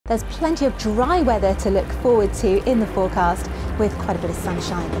There's plenty of dry weather to look forward to in the forecast, with quite a bit of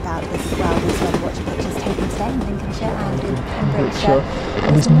sunshine about as well. These weather watch pictures taken today in Lincolnshire and in Pembrokeshire.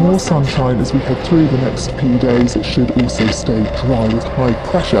 And there's more sunshine as we head through the next few days. It should also stay dry with high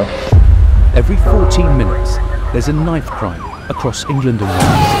pressure. Every 14 minutes, there's a knife crime across England and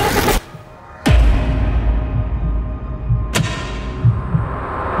Wales.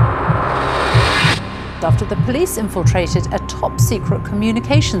 After the police infiltrated a top-secret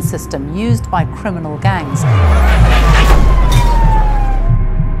communication system used by criminal gangs.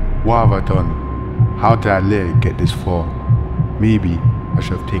 What have I done? How did I let it get this far? Maybe I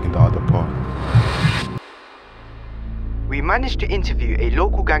should have taken the other path. We managed to interview a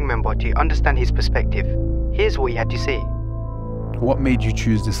local gang member to understand his perspective. Here's what he had to say. What made you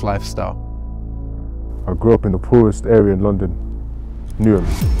choose this lifestyle? I grew up in the poorest area in London, Newham.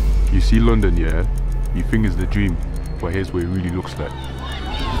 You see London, yeah? You think it's the dream, but here's what it really looks like.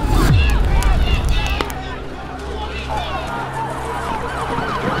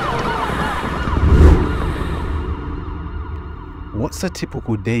 What's a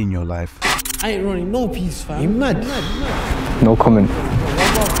typical day in your life? I ain't running no peace, fam. You mad? No comment.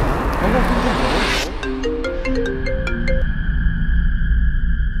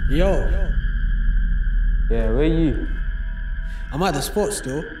 Yo. Yeah, where are you? I'm at the spot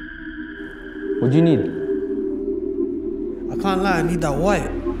still. What do you need? I can't lie, I need that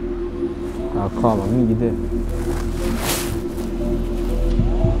white. Ah, calm, I'll meet you there.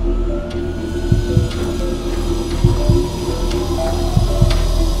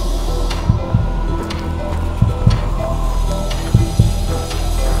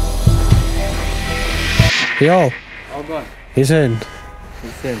 Yo. Oh, God. He's in.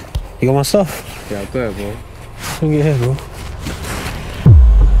 He's in. You got my stuff? Yeah, I'll go, bro. Bring it here, bro.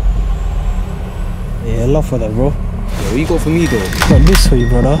 Yeah, love for that, bro. Yeah, what you got for me, though? Got this for you,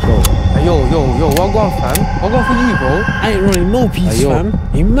 brother. Bro. Hey, yo, what going, fam? What going for you, bro? I ain't running no peace, Hey, yo.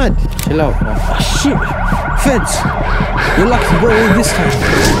 fam. You mad? Chill out, man. Ah, shit. Feds. You're lucky, bro, all this time.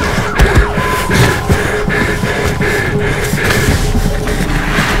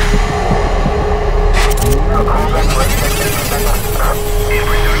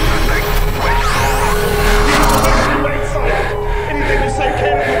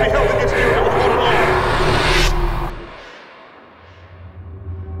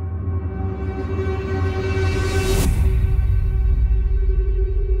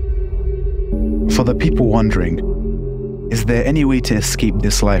 For the people wondering, is there any way to escape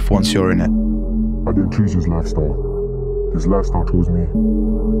this life once you're in it? I didn't choose his lifestyle. His lifestyle chose me.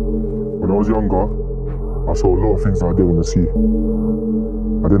 When I was younger, I saw a lot of things that I didn't want to see.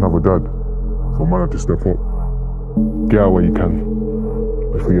 I didn't have a dad, so man had to step up. Get out where you can,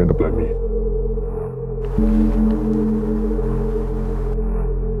 before you end up like me.